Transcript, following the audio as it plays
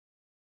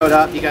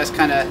Up, you guys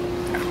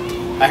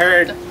I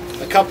heard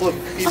a couple of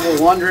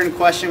people wondering,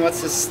 questioning,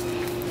 what's this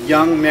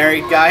young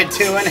married guy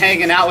doing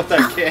hanging out with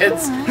our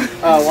kids?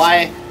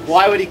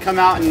 Why would he come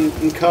out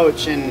and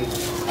coach? And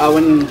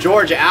when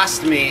George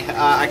asked me,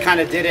 I kind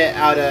of did it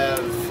out of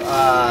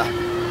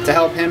to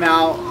help him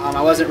out.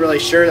 I wasn't really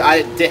sure.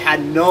 I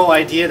had no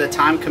idea the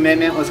time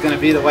commitment was going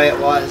to be the way it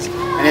was,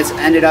 and it's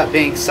ended up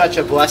being such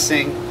a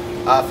blessing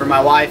for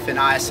my wife and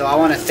I. So I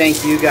want to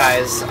thank you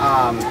guys,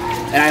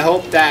 and I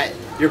hope that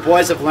your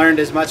boys have learned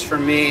as much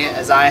from me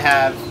as I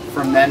have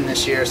from them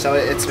this year, so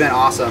it's been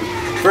awesome.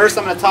 First,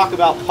 I'm going to talk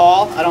about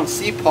Paul. I don't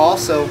see Paul,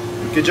 so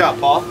good job,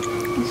 Paul.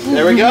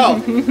 There we go.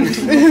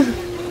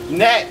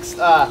 Next,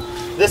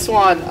 this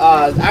one,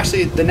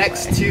 actually the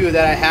next two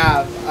that I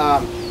have,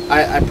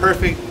 I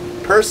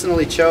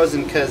personally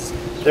chosen because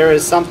there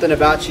is something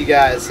about you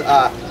guys.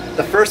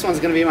 The first one's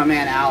going to be my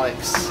man,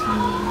 Alex.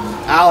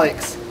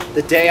 Alex,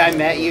 the day I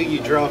met you, you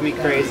drove me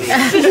crazy.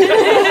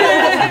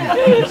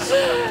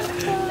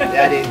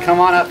 Yeah, dude,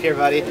 come on up here,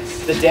 buddy.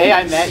 The day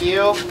I met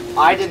you,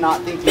 I did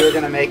not think you were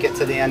going to make it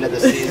to the end of the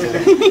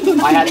season.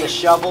 I had the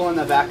shovel in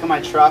the back of my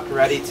truck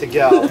ready to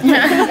go.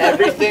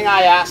 Everything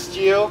I asked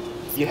you,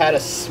 you had a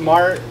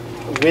smart,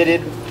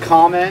 witted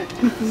comment,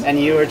 and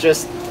you were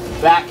just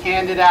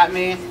backhanded at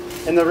me.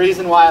 And the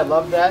reason why I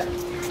love that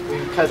is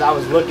because I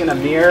was looking in a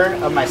mirror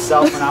of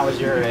myself when I was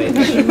your age.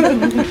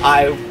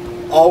 I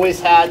always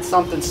had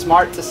something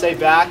smart to say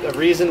back, a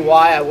reason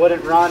why I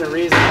wouldn't run, a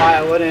reason why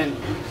I wouldn't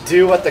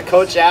do what the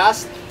coach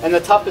asked, and the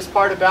toughest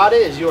part about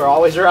it is you were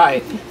always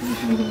right.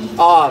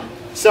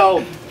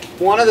 So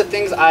one of the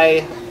things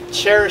I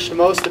cherished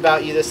most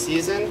about you this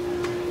season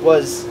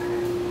was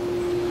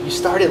you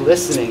started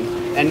listening,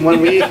 and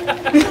when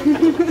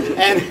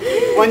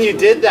you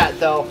did that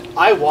though,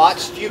 I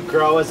watched you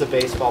grow as a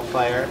baseball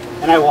player,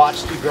 and I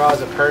watched you grow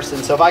as a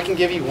person. So if I can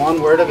give you one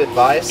word of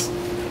advice,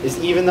 is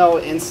even though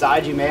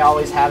inside you may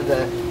always have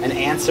an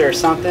answer or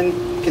something,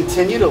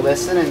 continue to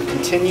listen and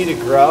continue to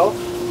grow.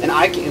 And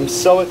I am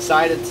so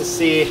excited to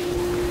see,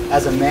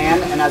 as a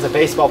man and as a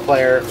baseball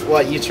player,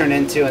 what you turn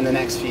into in the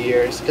next few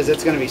years, because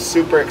it's going to be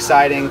super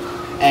exciting,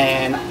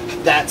 and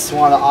that's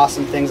one of the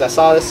awesome things I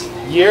saw this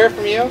year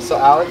from you. So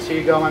Alex, here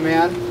you go, my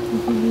man.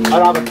 I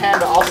don't have a pen,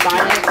 but I'll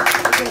sign it.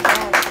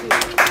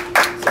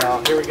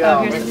 So here we go.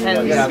 Oh, here's the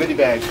pen. Yeah, goodie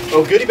bag.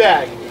 Oh, goodie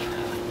bag.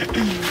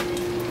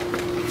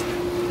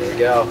 There we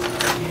go.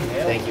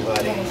 Thank you,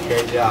 buddy.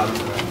 Great job.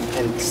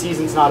 And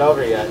season's not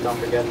over yet. Don't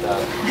forget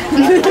that.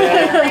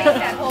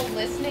 That whole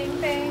listening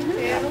thing too.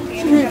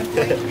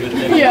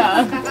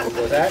 Yeah. What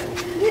was that?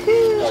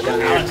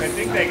 Alex, I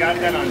think they got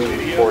that on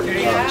video.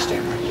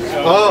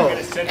 Oh.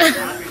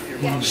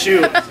 So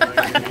Shoot.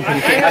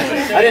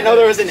 I didn't know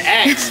there was an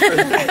X for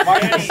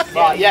Martin's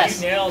spot. Yes.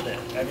 You nailed it.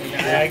 I mean,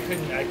 I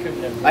couldn't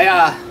have.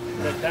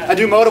 I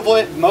do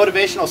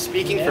motivational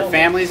speaking for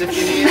families if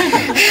you need.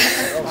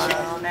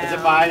 Is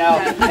it fine now?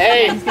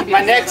 Hey,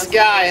 my next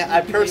guy,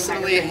 I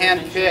personally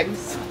handpicked.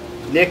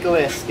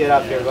 Nicholas, get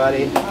up here,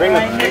 buddy. Bring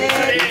the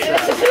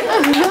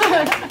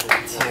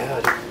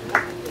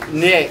Dude.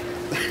 Nick,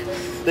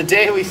 the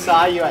day we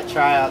saw you at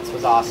tryouts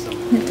was awesome.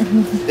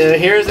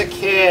 Here's a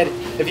kid.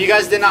 If you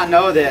guys did not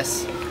know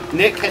this,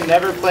 Nick had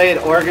never played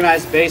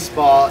organized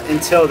baseball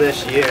until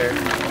this year.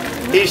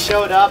 He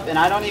showed up, and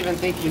I don't even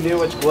think you knew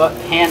which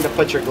hand to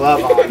put your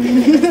glove on.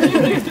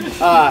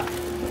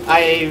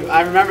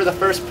 I remember the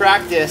first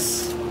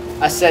practice,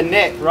 I said,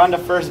 Nick, run to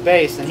first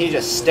base, and he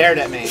just stared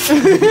at me.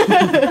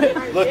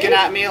 Looking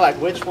at me like,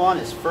 which one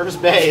is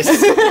first base?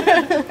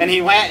 And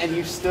he went, and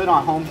you stood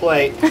on home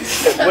plate,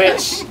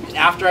 which,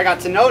 after I got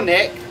to know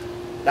Nick,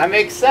 that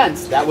makes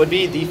sense. That would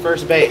be the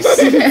first base.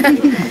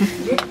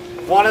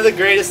 One of the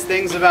greatest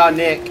things about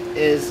Nick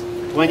is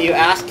when you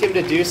ask him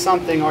to do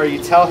something or you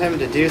tell him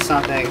to do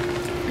something,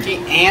 he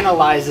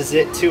analyzes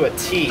it to a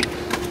T.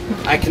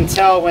 I can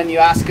tell when you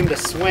ask him to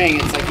swing,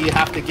 it's like you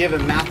have to give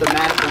him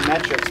mathematical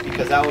metrics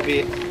because that will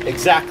be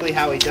exactly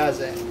how he does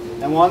it.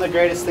 And one of the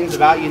greatest things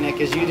about you, Nick,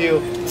 is you do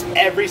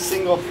every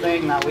single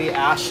thing that we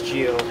asked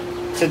you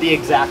to the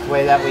exact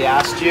way that we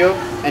asked you,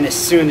 and as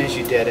soon as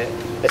you did it.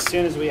 As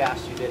soon as we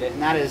asked you did it.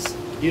 And that is,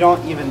 you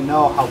don't even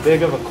know how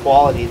big of a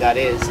quality that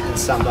is in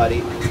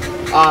somebody.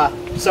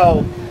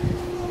 So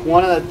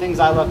one of the things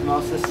I loved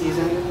most this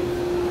season,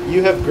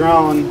 you have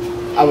grown,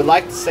 I would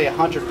like to say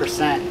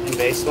 100% in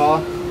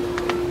baseball.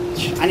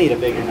 I need a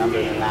bigger number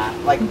than that.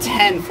 Like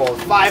tenfold,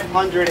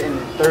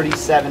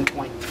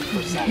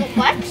 537.2%.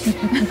 Flex?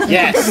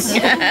 Yes.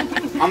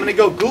 I'm going to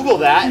go Google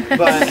that,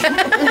 but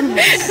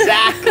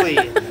exactly.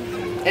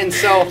 And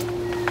so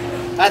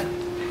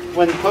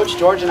when Coach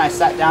George and I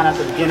sat down at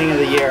the beginning of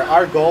the year,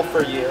 our goal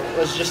for you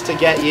was just to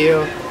get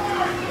you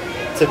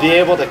to be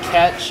able to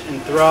catch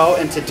and throw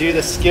and to do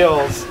the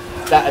skills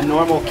that a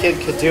normal kid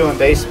could do in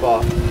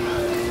baseball.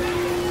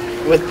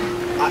 With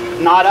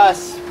not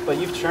us, but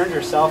you've turned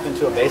yourself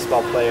into a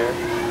baseball player.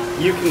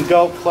 You can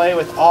go play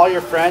with all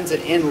your friends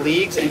and in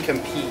leagues and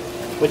compete,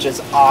 which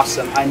is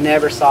awesome. I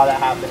never saw that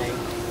happening.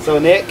 So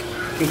Nick,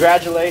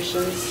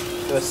 congratulations.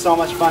 It was so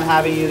much fun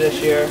having you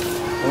this year.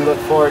 And we look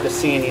forward to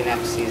seeing you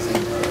next season.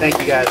 Thank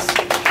you guys.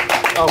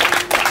 Oh.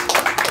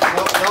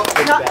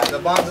 No. The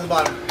bottom's at the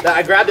bottom.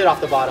 I grabbed it off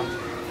the bottom.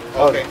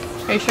 Okay.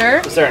 Are you sure?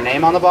 Is there a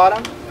name on the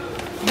bottom?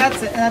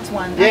 That's it. That's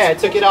one. Yeah, I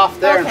took it off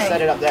there and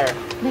set it up there.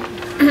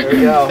 There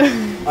we go.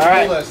 All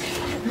right.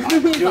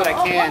 I'll do what I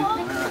can.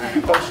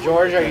 Coach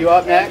George, are you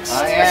up next?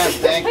 I am,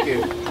 thank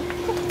you.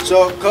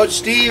 So Coach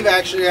Steve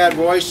actually had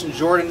Royce and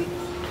Jordan.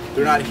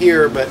 They're not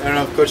here, but I don't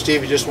know if Coach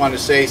Steve, you just wanted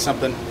to say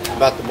something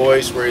about the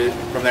boys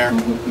from there.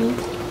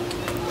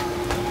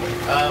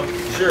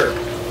 Sure.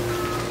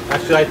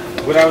 Actually,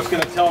 what I was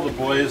going to tell the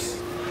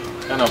boys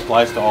kind of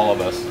applies to all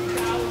of us.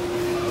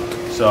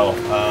 So,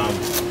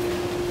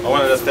 I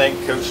wanted to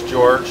thank Coach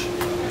George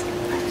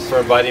for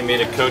inviting me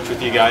to coach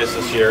with you guys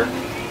this year.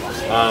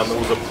 It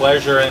was a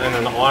pleasure and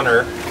an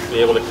honor to be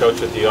able to coach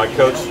with you. I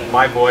coached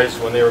my boys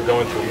when they were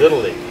going through Little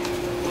League.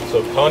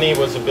 So Pony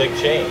was a big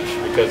change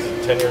because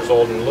at 10 years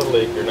old in Little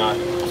League, you're not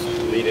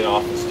leading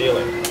off and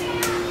stealing.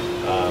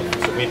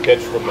 So we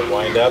pitched from the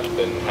wind-up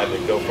and had to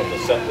go from the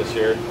set this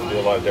year and do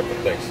a lot of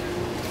different things.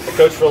 I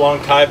coached for a long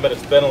time, but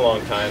it's been a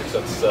long time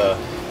since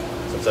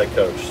I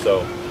coached.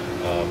 So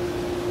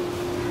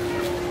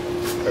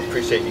I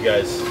appreciate you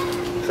guys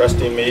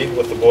trusting me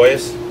with the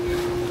boys.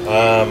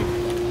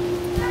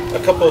 A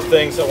couple of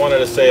things I wanted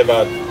to say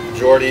about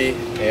Jordy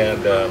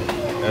and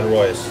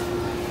Royce.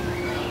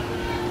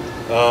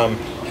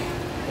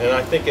 And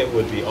I think it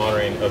would be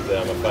honoring of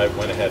them if I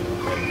went ahead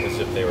and as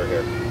if they were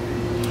here.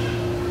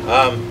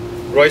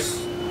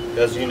 Royce,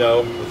 as you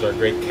know, was our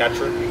great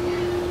catcher.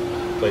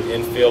 Played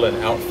infield and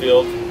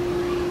outfield,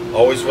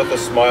 always with a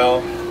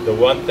smile. The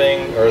one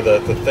thing, or the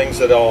things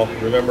that I'll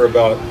remember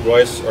about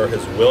Royce are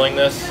his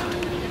willingness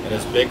and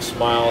his big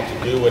smile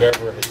to do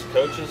whatever his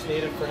coaches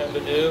needed for him to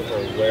do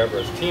or whatever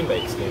his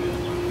teammates needed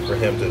for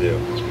him to do.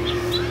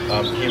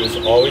 He was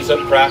always at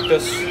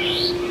practice.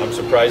 I'm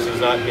surprised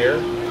he's not here.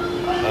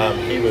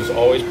 He was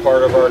always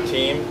part of our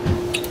team.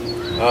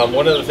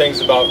 One of the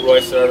things about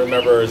Royce that I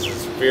remember is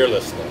his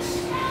fearlessness.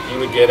 He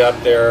would get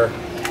up there,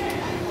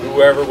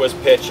 whoever was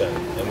pitching,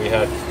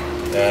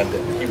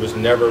 and he was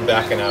never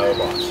backing out of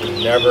the box.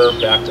 He never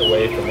backed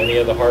away from any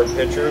of the hard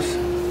pitchers.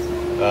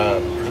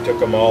 He took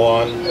them all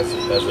on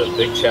as a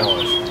big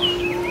challenge.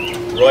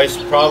 Royce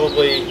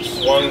probably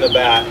swung the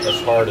bat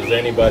as hard as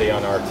anybody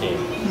on our team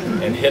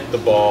and hit the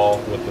ball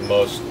with the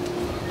most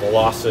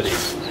velocity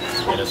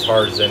and as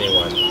hard as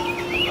anyone.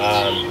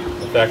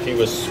 In fact, he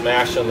was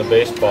smashing the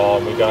baseball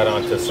and we got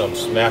onto some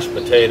smashed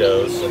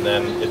potatoes and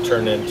then it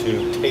turned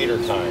into tater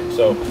time.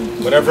 So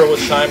whenever it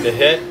was time to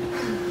hit,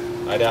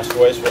 I'd ask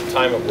Royce what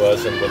time it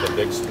was, and with a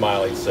big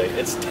smile he'd say,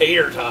 "It's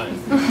tater time."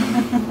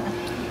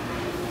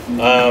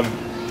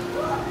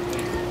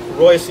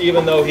 Royce,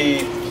 even though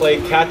he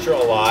played catcher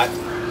a lot,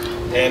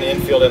 and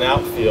infield and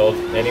outfield,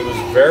 and he was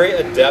very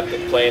adept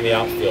at playing the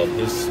outfield.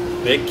 He's a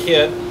big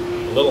kid,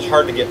 a little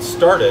hard to get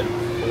started,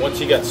 but once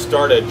he got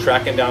started,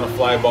 tracking down a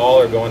fly ball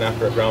or going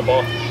after a ground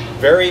ball,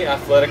 very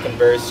athletic and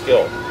very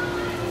skilled.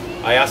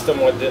 I asked him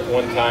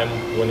one time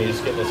when he was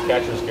getting his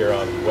catcher's gear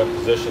on what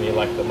position he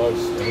liked the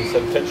most, and he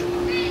said pitcher.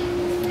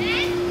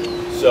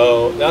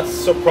 So that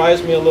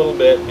surprised me a little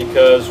bit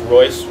because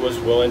Royce was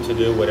willing to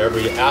do whatever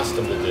you asked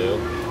him to do.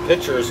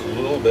 Pitchers a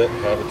little bit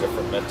have a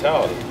different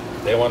mentality.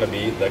 They want to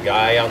be the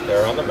guy out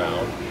there on the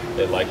mound.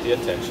 They like the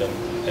attention,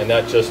 and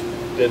that just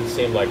didn't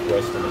seem like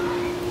Royce to me.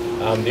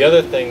 The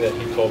other thing that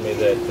he told me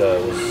that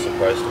was a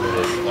surprise to me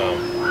is,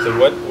 so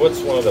what's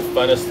one of the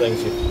funnest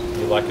things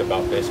you like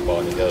about baseball?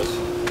 And he goes,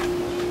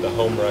 the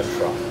home run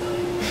trot.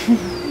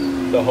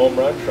 The home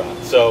run trot.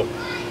 So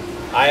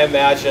I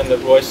imagine that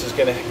Royce is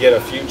going to get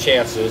a few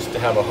chances to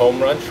have a home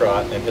run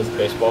trot in his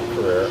baseball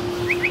career.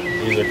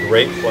 He's a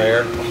great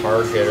player, a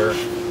hard hitter,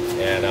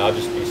 and I'll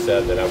just be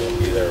sad that I won't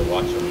be there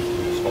watching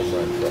his home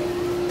run trot.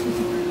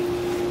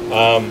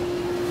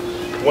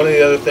 One of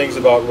the other things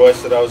about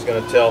Royce that I was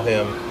going to tell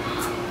him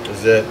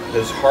is that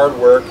his hard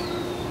work,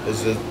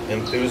 his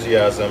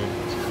enthusiasm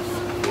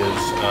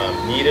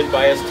is needed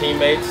by his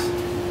teammates.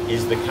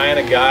 He's the kind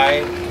of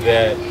guy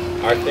that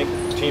I think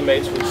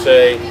teammates would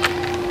say,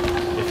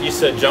 if he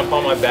said, jump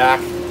on my back,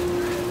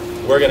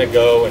 we're going to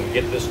go and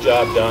get this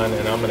job done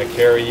and I'm going to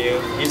carry you.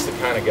 He's the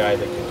kind of guy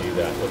that can do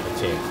that with the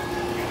team.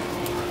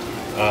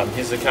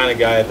 He's the kind of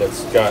guy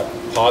that's got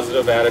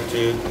positive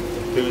attitude,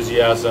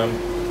 enthusiasm,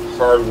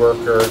 hard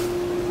worker,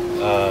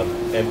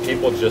 and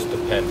people just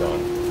depend on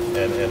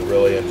and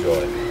really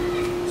enjoy.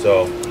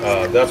 So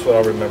that's what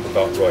I'll remember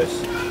about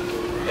Royce.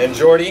 And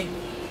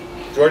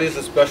Jordy's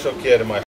a special kid in my